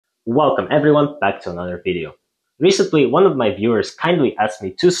Welcome everyone back to another video. Recently, one of my viewers kindly asked me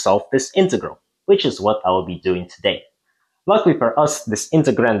to solve this integral, which is what I will be doing today. Luckily for us, this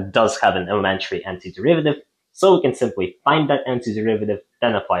integrand does have an elementary antiderivative, so we can simply find that antiderivative,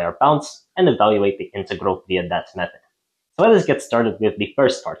 then apply our bounds, and evaluate the integral via that method. So let us get started with the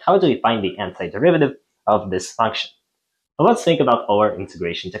first part. How do we find the antiderivative of this function? Well, let's think about our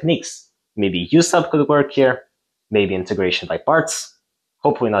integration techniques. Maybe U sub could work here, maybe integration by parts,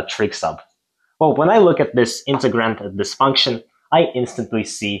 hopefully not trig sub. Well, when I look at this integrand of this function, I instantly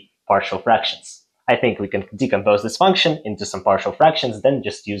see partial fractions. I think we can decompose this function into some partial fractions, then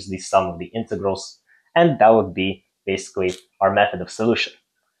just use the sum of the integrals, and that would be basically our method of solution.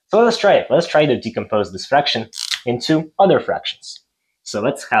 So let's try it. Let's try to decompose this fraction into other fractions. So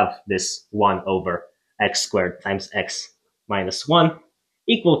let's have this 1 over x squared times x minus 1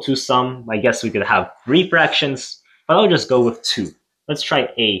 equal to some, I guess we could have 3 fractions, but I'll just go with 2. Let's try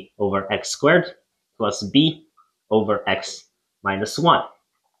a over x squared plus b over x minus 1,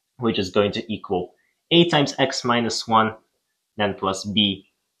 which is going to equal a times x minus 1, then plus b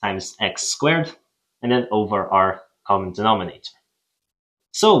times x squared, and then over our common denominator.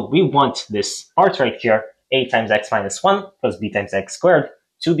 So we want this part right here, a times x minus 1 plus b times x squared,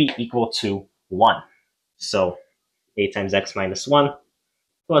 to be equal to 1. So a times x minus 1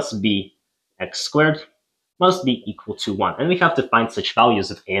 plus b x squared must be equal to 1. And we have to find such values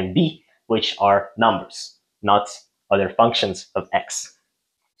of a and b, which are numbers, not other functions of x.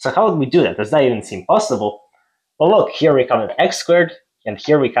 So how would we do that? Does that even seem possible? Well, look, here we have an x squared, and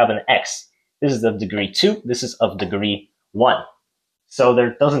here we have an x. This is of degree 2, this is of degree 1. So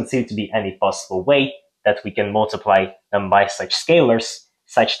there doesn't seem to be any possible way that we can multiply them by such scalars,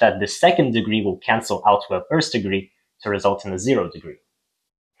 such that the second degree will cancel out with first degree to result in a 0 degree.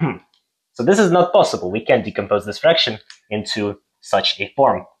 So this is not possible. We can't decompose this fraction into such a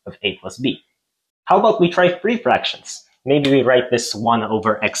form of a plus b. How about we try 3 fractions? Maybe we write this 1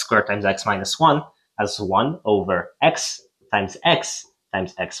 over x squared times x minus 1 as 1 over x times x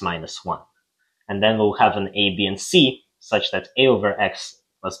minus 1. And then we'll have an a, b, and c such that a over x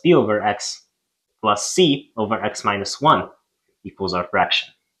plus b over x plus c over x minus 1 equals our fraction.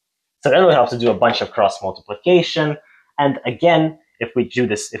 So then we'll have to do a bunch of cross multiplication, and again, if we do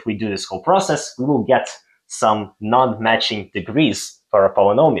this whole process, we will get some non-matching degrees for our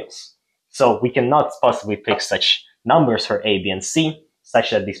polynomials. So we cannot possibly pick such numbers for a, b, and c, such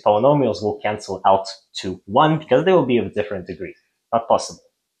that these polynomials will cancel out to 1 because they will be of different degrees. Not possible.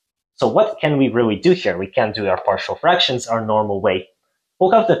 So what can we really do here? We can't do our partial fractions our normal way. We'll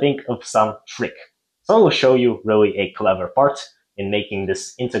have to think of some trick. So I will show you really a clever part in making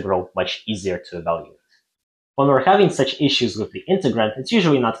this integral much easier to evaluate. When we're having such issues with the integrand, it's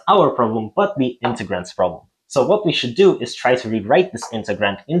usually not our problem, but the integrand's problem. So what we should do is try to rewrite this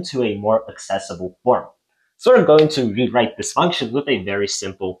integrand into a more accessible form. So we're going to rewrite this function with a very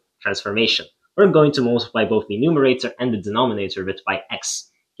simple transformation. We're going to multiply both the numerator and the denominator of it by x,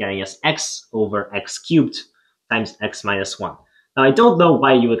 getting us x over x cubed times x minus 1. Now I don't know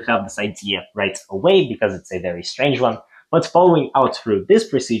why you would have this idea right away, because it's a very strange one, but following out through this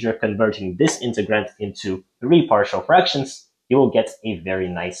procedure, converting this integrand into 3 partial fractions, you will get a very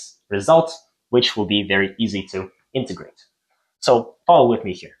nice result, which will be very easy to integrate. So follow with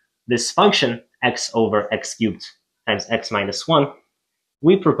me here. This function, x over x cubed times x minus 1,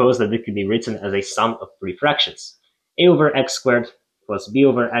 we propose that it could be written as a sum of 3 fractions. A over x squared plus b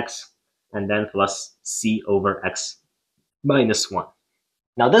over x, and then plus c over x minus 1.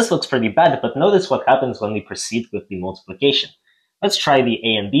 Now this looks pretty bad, but notice what happens when we proceed with the multiplication. Let's try the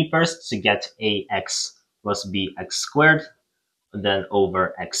a and b first to get ax plus bx squared, then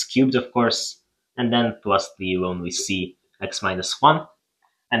over x cubed, of course, and then plus the lonely c x minus 1.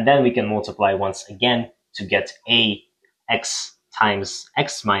 And then we can multiply once again to get ax times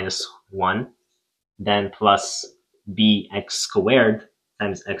x minus 1, then plus bx squared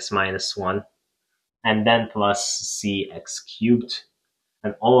times x minus 1, and then plus cx cubed.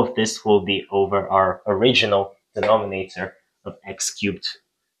 And all of this will be over our original denominator of x cubed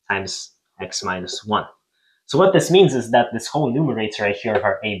times x minus 1. So what this means is that this whole numerator right here of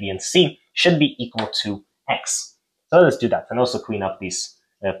our a, b, and c should be equal to x. So let's do that and also clean up these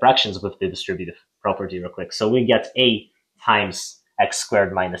fractions with the distributive property real quick. So we get a times x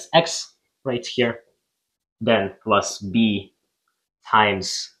squared minus x right here, then plus b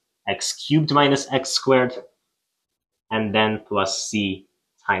times x cubed minus x squared, and then plus c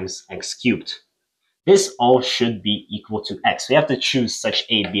times x cubed. This all should be equal to x. We have to choose such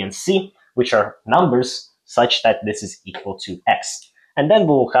a, b, and c, which are numbers, such that this is equal to x. And then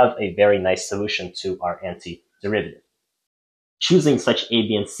we'll have a very nice solution to our antiderivative. choosing such a,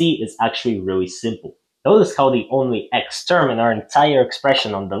 b, and c is actually really simple. Notice how the only x term in our entire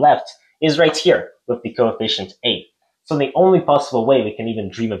expression on the left is right here with the coefficient a. So the only possible way we can even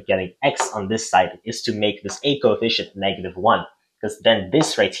dream of getting x on this side is to make this a coefficient -1, because then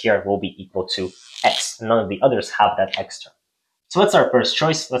this right here will be equal to x. None of the others have that x term. So what's our first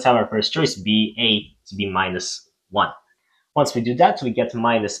choice? Let's have our first choice be a to be -1. Once we do that, we get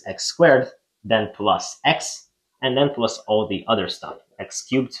minus x squared, then plus x, and then plus all the other stuff. X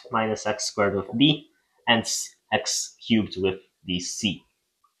cubed minus x squared with b, and x cubed with the c.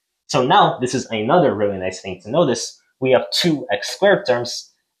 So now, this is another really nice thing to notice. We have two x squared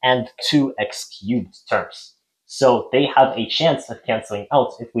terms and two x cubed terms. So they have a chance of canceling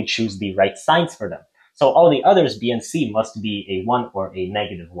out if we choose the right signs for them. So all the others, b and c, must be a 1 or a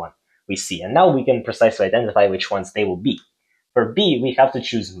 -1, we see. And now we can precisely identify which ones they will be. For b, we have to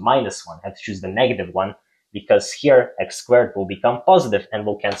choose -1, have to choose the -1, because here x squared will become positive and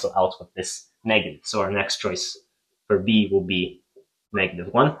will cancel out with this negative. So our next choice for b will be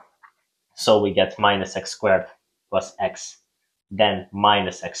 -1. So we get minus x squared plus x, then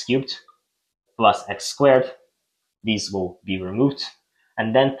minus x cubed plus x squared. These will be removed.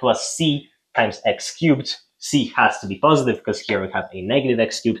 And then plus c times x cubed. C has to be positive because here we have a negative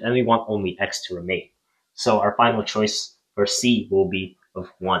x cubed and we want only x to remain. So our final choice for c will be of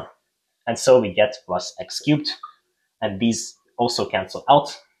 1. And so we get plus x cubed, and these also cancel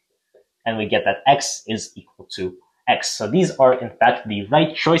out, and we get that x is equal to x. So these are in fact the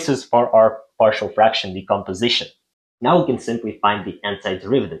right choices for our partial fraction decomposition. Now we can simply find the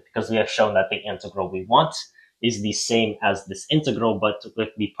antiderivative, because we have shown that the integral we want is the same as this integral, but with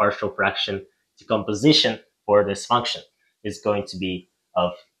the partial fraction decomposition for this function is going to be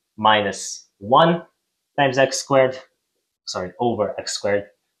of -1 times x squared, over x squared,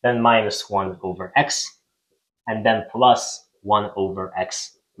 then -1 over x, and then plus 1 over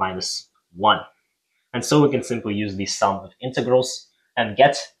x minus 1. And so we can simply use the sum of integrals and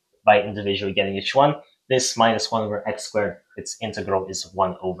get, by individually getting each one, this -1 over x squared, its integral is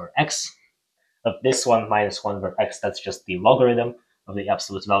 1 over x. Of this one, -1 over x, that's just the logarithm of the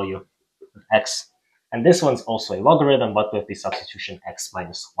absolute value of x. And this one's also a logarithm, but with the substitution x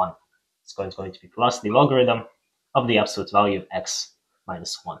minus 1. It's going to be plus the logarithm of the absolute value of x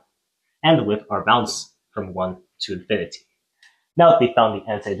minus 1. And with our bounds from 1 to infinity. Now that we found the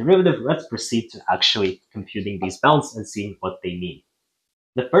antiderivative, let's proceed to actually computing these bounds and seeing what they mean.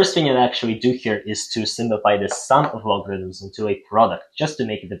 The first thing I actually do here is to simplify the sum of logarithms into a product, just to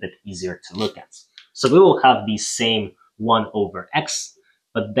make it a bit easier to look at. So we will have the same 1 over x,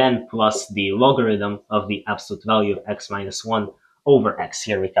 but then plus the logarithm of the absolute value of x minus 1 over x.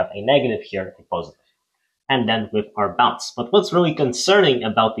 Here we have a negative, here a positive. And then with our bounds. But what's really concerning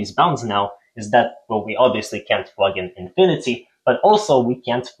about these bounds now is that, well, we obviously can't plug in infinity, but also we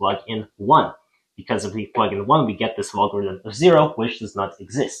can't plug in 1. Because if we plug in 1, we get this logarithm of 0, which does not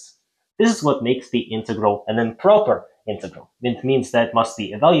exist. This is what makes the integral an improper integral. It means that it must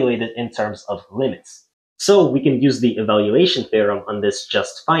be evaluated in terms of limits. So we can use the evaluation theorem on this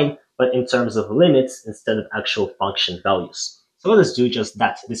just fine, but in terms of limits instead of actual function values. So let us do just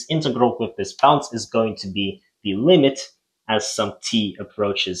that. This integral with this bounds is going to be the limit as some t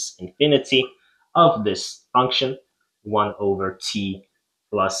approaches infinity of this function, 1 over t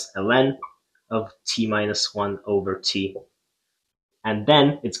plus ln of t minus 1 over t. And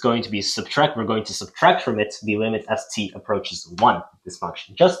then it's going to be we're going to subtract from it the limit as t approaches 1 of this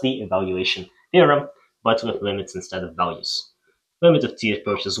function. Just the evaluation theorem, but with limits instead of values. Limit of t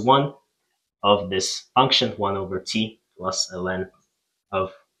approaches 1 of this function, 1 over t plus ln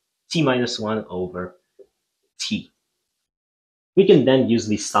of t minus 1 over t. We can then use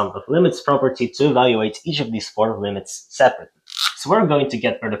the sum of limits property to evaluate each of these 4 limits separately. So we're going to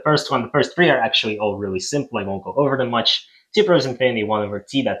get for the first one, the first 3 are actually all really simple, I won't go over them much. T approaches infinity, 1 over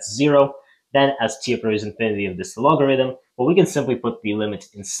t, that's 0. Then as t approaches infinity of this logarithm, well, we can simply put the limit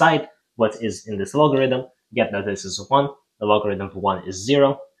inside what is in this logarithm, get that this is 1, the logarithm of 1 is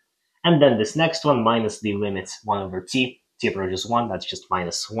 0. And then this next one minus the limit 1 over t, t approaches 1, that's just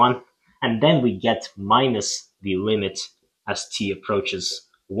minus 1. And then we get minus the limit as t approaches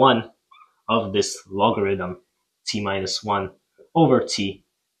 1 of this logarithm t minus 1 over t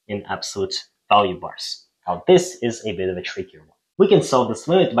in absolute value bars. Now this is a bit of a trickier one. We can solve this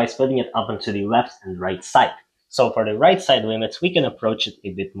limit by splitting it up into the left and right side. So for the right side limit, we can approach it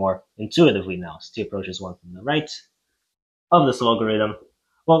a bit more intuitively now. So t approaches 1 from the right of this logarithm.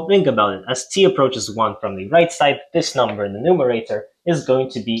 Well, think about it. As t approaches 1 from the right side, this number in the numerator is going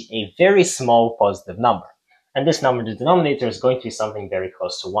to be a very small positive number. And this number in the denominator is going to be something very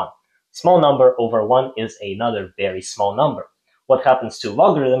close to 1. Small number over 1 is another very small number. what happens to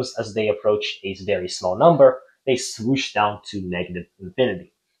logarithms as they approach a very small number? They swoosh down to negative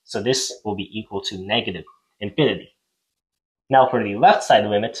infinity. So this will be equal to negative infinity. Now for the left side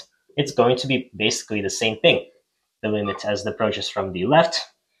limit, it's going to be basically the same thing. The limit as it approaches from the left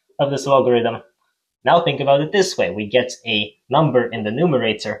of this logarithm. Now think about it this way. We get a number in the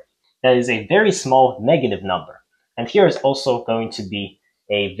numerator that is a very small negative number. And here is also going to be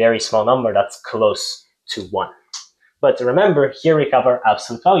a very small number that's close to 1. But remember, here we have our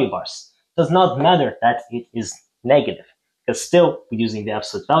absolute value bars. It does not matter that it is negative, because still, using the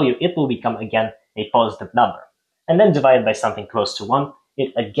absolute value, it will become again a positive number. And then divided by something close to 1,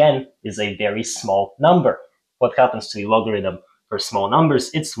 it again is a very small number. What happens to the logarithm for small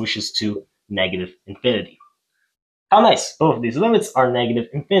numbers? It swooshes to negative infinity. How nice! Both of these limits are negative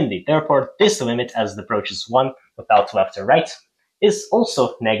infinity. Therefore, this limit as it approaches 1 without left or right is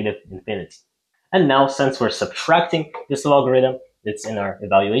also negative infinity. And now, since we're subtracting this logarithm, it's in our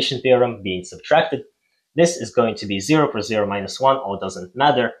evaluation theorem being subtracted, this is going to be 0 for 0 minus 1, all doesn't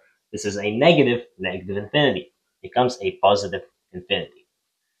matter. This is a negative infinity. It becomes a positive infinity.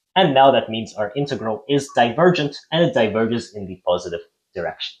 And now that means our integral is divergent, and it diverges in the positive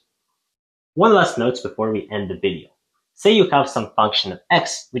direction. One last note before we end the video. Say you have some function of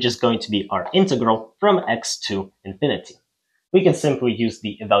x, which is going to be our integral from x to infinity. We can simply use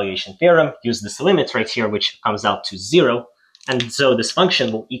the evaluation theorem, use this limit right here, which comes out to 0, and so this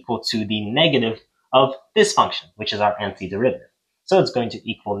function will equal to the negative of this function, which is our antiderivative. So it's going to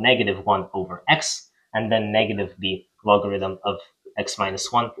equal negative 1 over x, and then negative the logarithm of x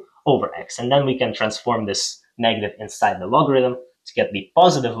minus 1 over x. And then we can transform this negative inside the logarithm to get the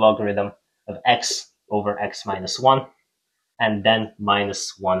positive logarithm of x over x minus 1, and then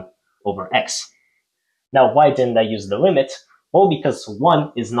minus 1 over x. Now, why didn't I use the limit? Well, because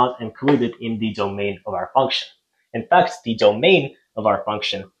 1 is not included in the domain of our function. In fact, the domain of our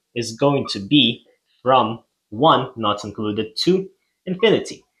function is going to be from 1, not included, to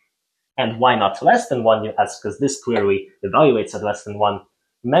infinity. And why not less than 1, you ask, because this clearly evaluates at less than 1.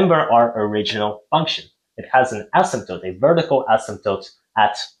 Remember our original function. It has an asymptote, a vertical asymptote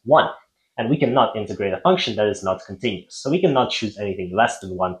at 1. And we cannot integrate a function that is not continuous. So we cannot choose anything less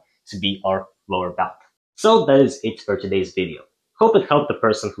than 1 to be our lower bound. So that is it for today's video. Hope it helped the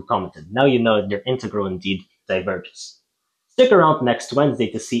person who commented. Now you know that your integral indeed diverges. Stick around next Wednesday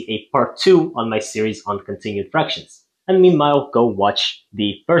to see a part 2 on my series on continued fractions. And meanwhile, go watch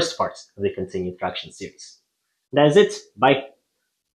the first part of the continued fraction series. That is it. Bye.